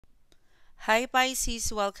Hi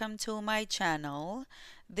Pisces, welcome to my channel.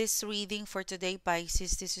 This reading for today,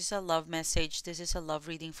 Pisces, this is a love message. This is a love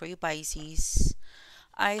reading for you, Pisces.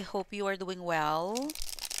 I hope you are doing well.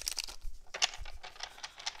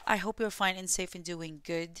 I hope you're fine and safe and doing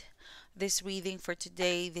good. This reading for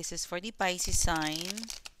today, this is for the Pisces sign.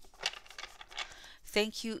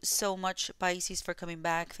 Thank you so much, Pisces, for coming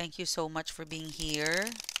back. Thank you so much for being here.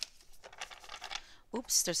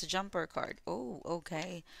 Oops, there's a jumper card. Oh,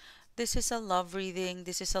 okay. This is a love reading.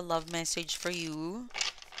 This is a love message for you.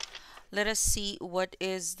 Let us see what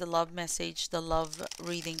is the love message, the love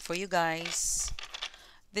reading for you guys.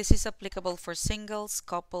 This is applicable for singles,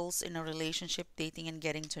 couples in a relationship, dating, and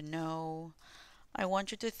getting to know. I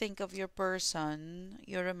want you to think of your person,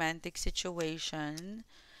 your romantic situation,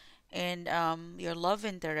 and your love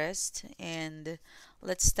interest. And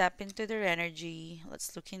let's step into their energy.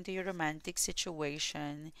 Let's look into your romantic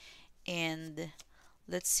situation. And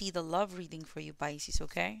let's see the love reading for you, Pisces,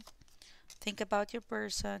 okay? Think about your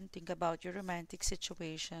person, think about your romantic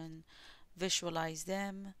situation, visualize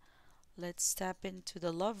them. Let's step into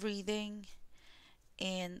the love reading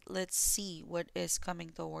and let's see what is coming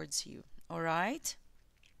towards you. All right?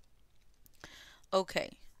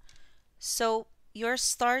 Okay. So you're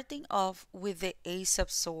starting off with the Ace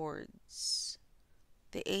of Swords,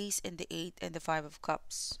 the Ace and the Eight and the Five of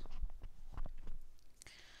Cups.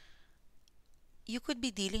 You could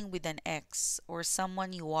be dealing with an ex or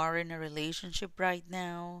someone you are in a relationship right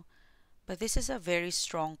now, but this is a very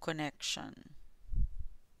strong connection.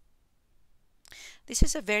 This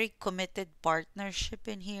is a very committed partnership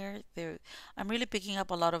in here. I'm really picking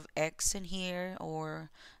up a lot of ex in here or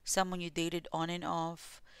someone you dated on and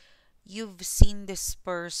off. You've seen this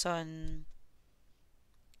person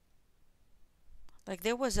like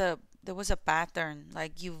there was a pattern.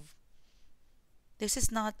 Like you've this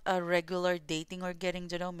is not a regular dating or getting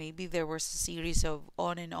to know. Maybe there was a series of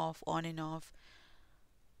on and off, on and off.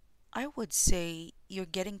 I would say you're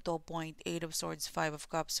getting to a point, Eight of Swords, Five of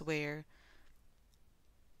Cups, where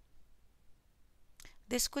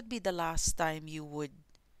this could be the last time you would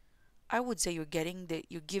I would say you're giving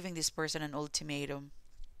this person an ultimatum.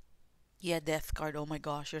 Yeah, death card. Oh my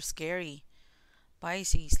gosh, you're scary.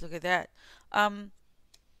 Pisces, look at that. Um,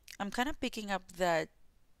 I'm kind of picking up that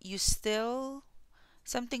you still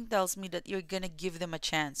something tells me that you're gonna give them a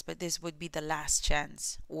chance, but this would be the last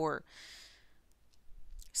chance, or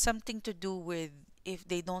something to do with if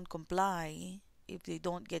they don't comply, if they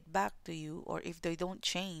don't get back to you, or if they don't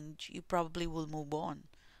change, you probably will move on.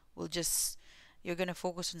 Will just you're gonna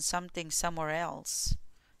focus on something somewhere else.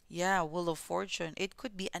 Yeah, Wheel of Fortune. It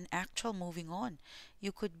could be an actual moving on.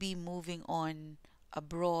 You could be moving on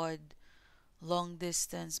abroad, long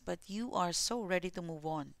distance, but you are so ready to move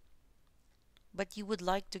on. But you would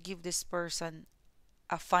like to give this person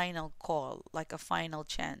a final call, like a final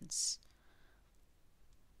chance.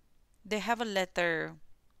 They have a letter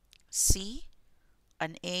C,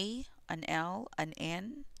 an A, an L, an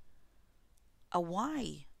N, a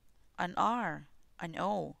Y, an R, an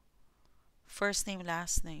O, first name,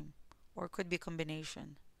 last name, or could be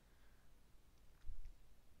combination.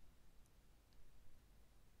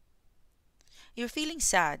 You're feeling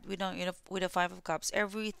sad with a Five of Cups.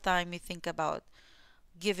 Every time you think about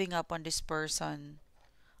giving up on this person,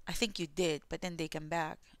 I think you did, but then they come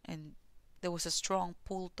back and there was a strong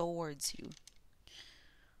pull towards you.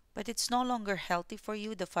 But it's no longer healthy for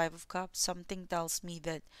you, the Five of Cups. Something tells me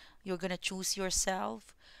that you're gonna choose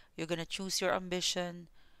yourself, you're gonna choose your ambition,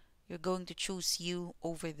 you're going to choose you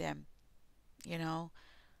over them, you know?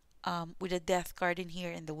 With a death card in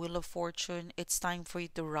here and the Wheel of Fortune, it's time for you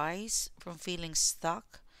to rise from feeling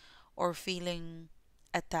stuck or feeling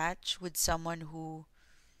attached with someone who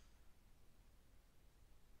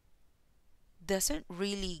doesn't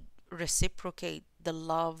really reciprocate the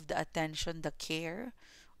love, the attention, the care,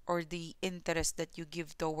 or the interest that you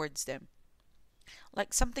give towards them.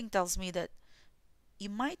 Like something tells me that you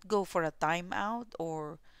might go for a timeout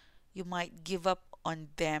or you might give up on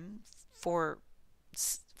them for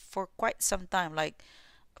for quite some time, like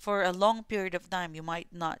for a long period of time you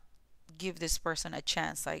might not give this person a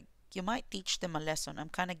chance, like you might teach them a lesson. I'm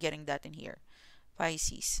kind of getting that in here,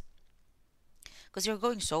 Pisces, because you're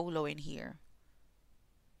going solo in here.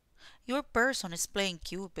 Your person is playing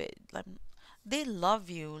Cupid. Like they love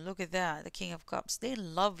you. Look at that, the King of Cups. They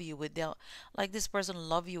love you with their like this person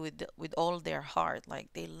love you with all their heart. Like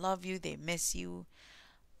they love you. They miss you.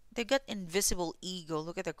 They got invisible ego.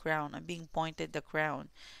 Look at the crown. I'm being pointed the crown,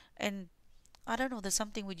 and I don't know. There's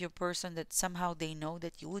something with your person that somehow they know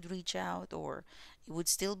that you would reach out or you would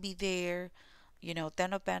still be there.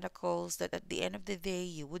 Ten of Pentacles. That at the end of the day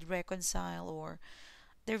you would reconcile or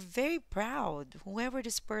They're very proud. Whoever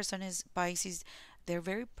this person is, Pisces, they're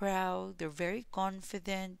very proud, they're very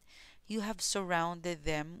confident. You have surrounded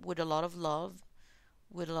them with a lot of love,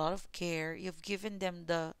 with a lot of care. You've given them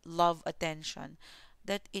the love attention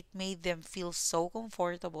that it made them feel so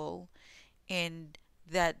comfortable, and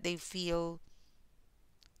that they feel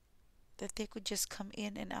that they could just come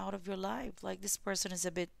in and out of your life. Like this person is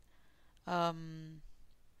a bit um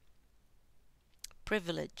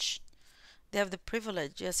privileged. They have the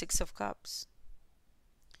privilege, yeah, Six of Cups.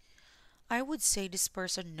 I would say this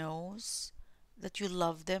person knows that you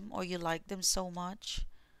love them or you like them so much.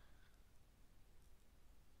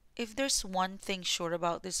 If there's one thing sure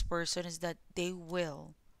about this person is that they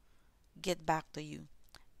will get back to you.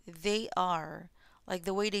 They are, like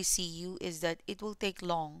the way they see you is that it will take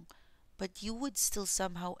long, but you would still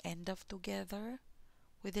somehow end up together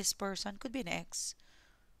with this person. Could be an ex.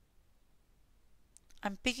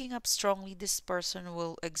 I'm picking up strongly this person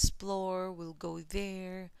will explore, will go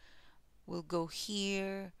there, will go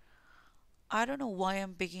here. I don't know why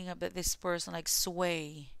I'm picking up that this person like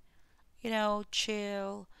sway,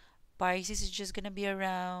 chill. Pisces is just gonna be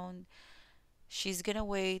around. She's gonna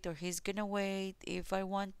wait or he's gonna wait. If I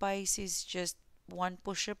want Pisces, just one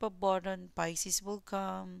push up a button, Pisces will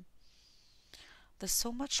come. There's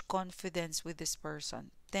so much confidence with this person.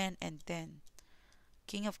 10 and 10.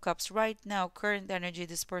 King of Cups. Right now, current energy,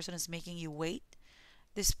 this person is making you wait.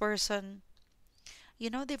 This person,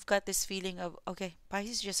 they've got this feeling of, okay,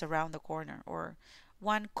 Pisces is just around the corner. Or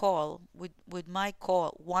one call, with my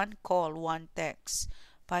call, one text,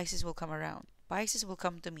 Pisces will come around. Pisces will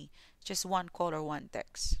come to me. Just one call or one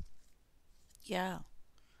text. Yeah,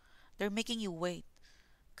 they're making you wait.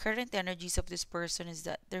 Current energies of this person is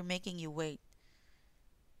that they're making you wait.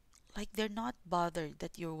 Like they're not bothered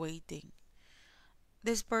that you're waiting.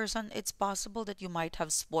 This person, it's possible that you might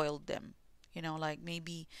have spoiled them. Like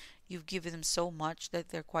maybe you've given them so much that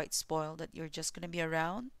they're quite spoiled that you're just going to be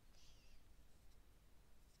around.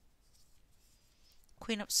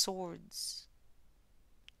 Queen of Swords.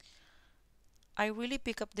 I really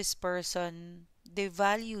pick up this person. They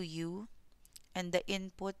value you and the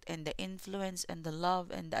input and the influence and the love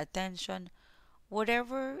and the attention.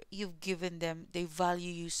 Whatever you've given them, they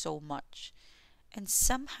value you so much. And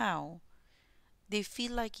somehow, they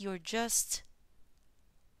feel like you're just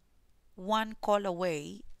one call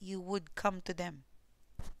away, you would come to them.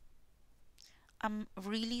 I'm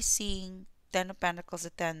really seeing Ten of Pentacles, the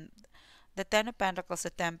Ten of Pentacles, the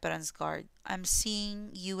Temperance card. I'm seeing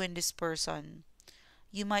you and this person.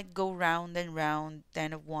 You might go round and round,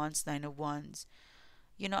 Ten of Wands, Nine of Wands.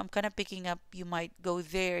 I'm kind of picking up, you might go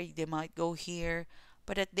there, they might go here.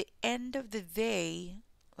 But at the end of the day,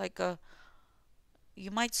 like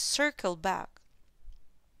you might circle back.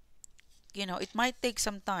 It might take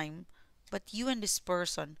some time, but you and this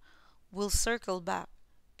person will circle back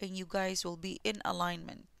and you guys will be in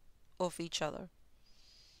alignment of each other.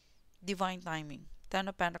 Divine timing. Ten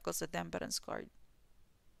of Pentacles, the Temperance card.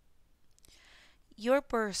 Your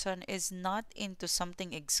person is not into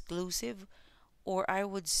something exclusive, or I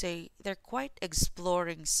would say they're quite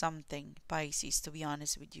exploring something, Pisces, to be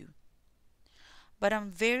honest with you. But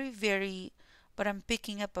I'm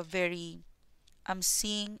picking up I'm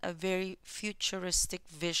seeing a very futuristic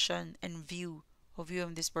vision and view of you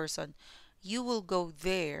and this person. You will go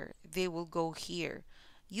there, they will go here.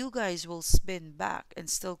 You guys will spin back and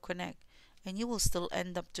still connect, and you will still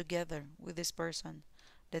end up together with this person.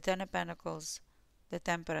 The Ten of Pentacles, the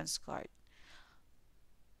Temperance card.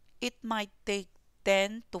 It might take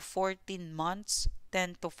 10 to 14 months,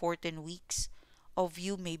 10 to 14 weeks of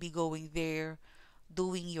you maybe going there,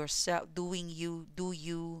 doing yourself, doing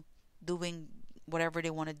whatever they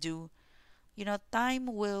want to do. Time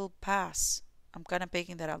will pass. I'm kind of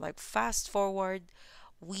picking that up. Like fast forward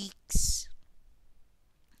weeks,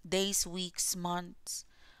 days, weeks, months,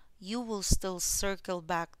 you will still circle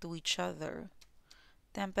back to each other.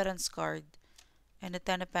 Temperance card and the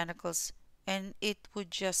Ten of Pentacles, and it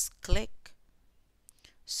would just click.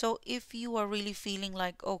 So if you are really feeling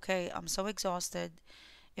like, okay, I'm so exhausted,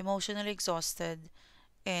 emotionally exhausted,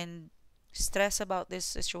 and stressed about this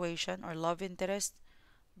situation or love interest,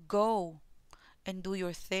 go and do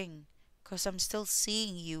your thing. Because I'm still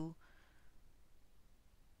seeing you.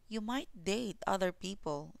 You might date other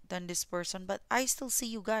people than this person, but I still see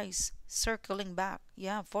you guys circling back.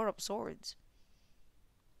 Yeah, Four of Swords.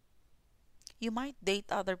 You might date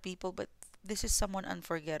other people, but this is someone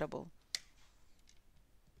unforgettable.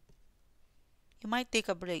 You might take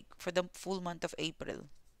a break for the full month of April.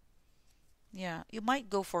 Yeah, you might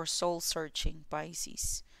go for soul searching,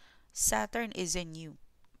 Pisces. Saturn is in you.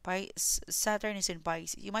 Saturn is in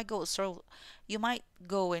Pisces. You might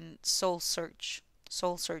go in soul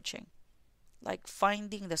searching, like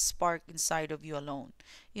finding the spark inside of you alone.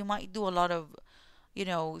 You might do a lot of,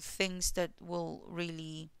 things that will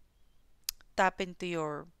really tap into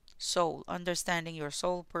your soul, understanding your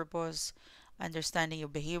soul purpose, understanding your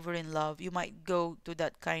behavior in love. You might go to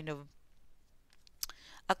that kind of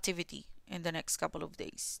activity in the next couple of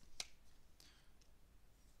days.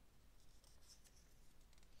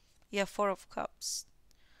 Yeah, Four of Cups.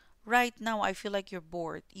 Right now, I feel like you're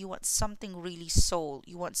bored. You want something really soul.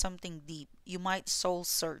 You want something deep. You might soul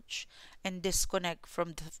search and disconnect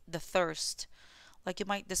from the thirst. Like you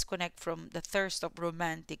might disconnect from the thirst of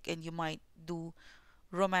romantic, and do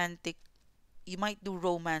romantic, you might do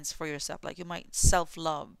romance for yourself. Like you might self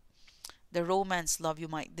love. The romance love, you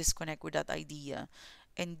might disconnect with that idea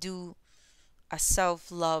and do a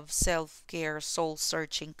self love, self care, soul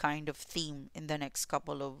searching kind of theme in the next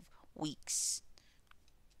couple of weeks.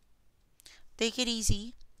 Take it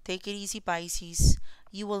easy. Take it easy, Pisces.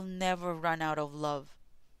 You will never run out of love.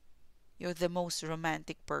 You're the most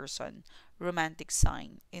romantic person, romantic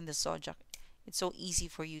sign in the zodiac. It's so easy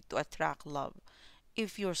for you to attract love.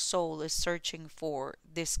 If your soul is searching for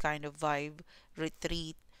this kind of vibe,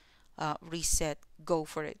 retreat, reset, go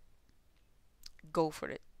for it. Go for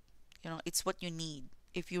it. It's what you need.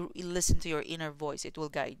 If you listen to your inner voice, it will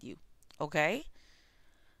guide you. Okay?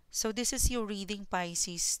 So this is your reading,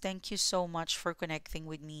 Pisces. Thank you so much for connecting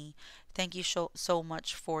with me. Thank you so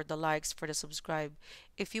much for the likes, for the subscribe.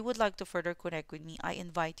 If you would like to further connect with me, I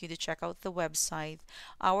invite you to check out the website.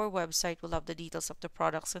 Our website will have the details of the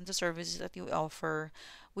products and the services that you offer.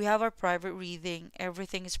 We have our private reading.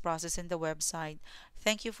 Everything is processed in the website.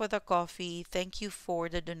 Thank you for the coffee. Thank you for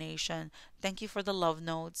the donation. Thank you for the love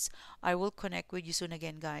notes. I will connect with you soon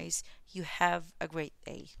again, guys. You have a great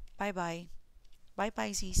day. Bye bye. Bye,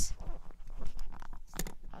 Pisces.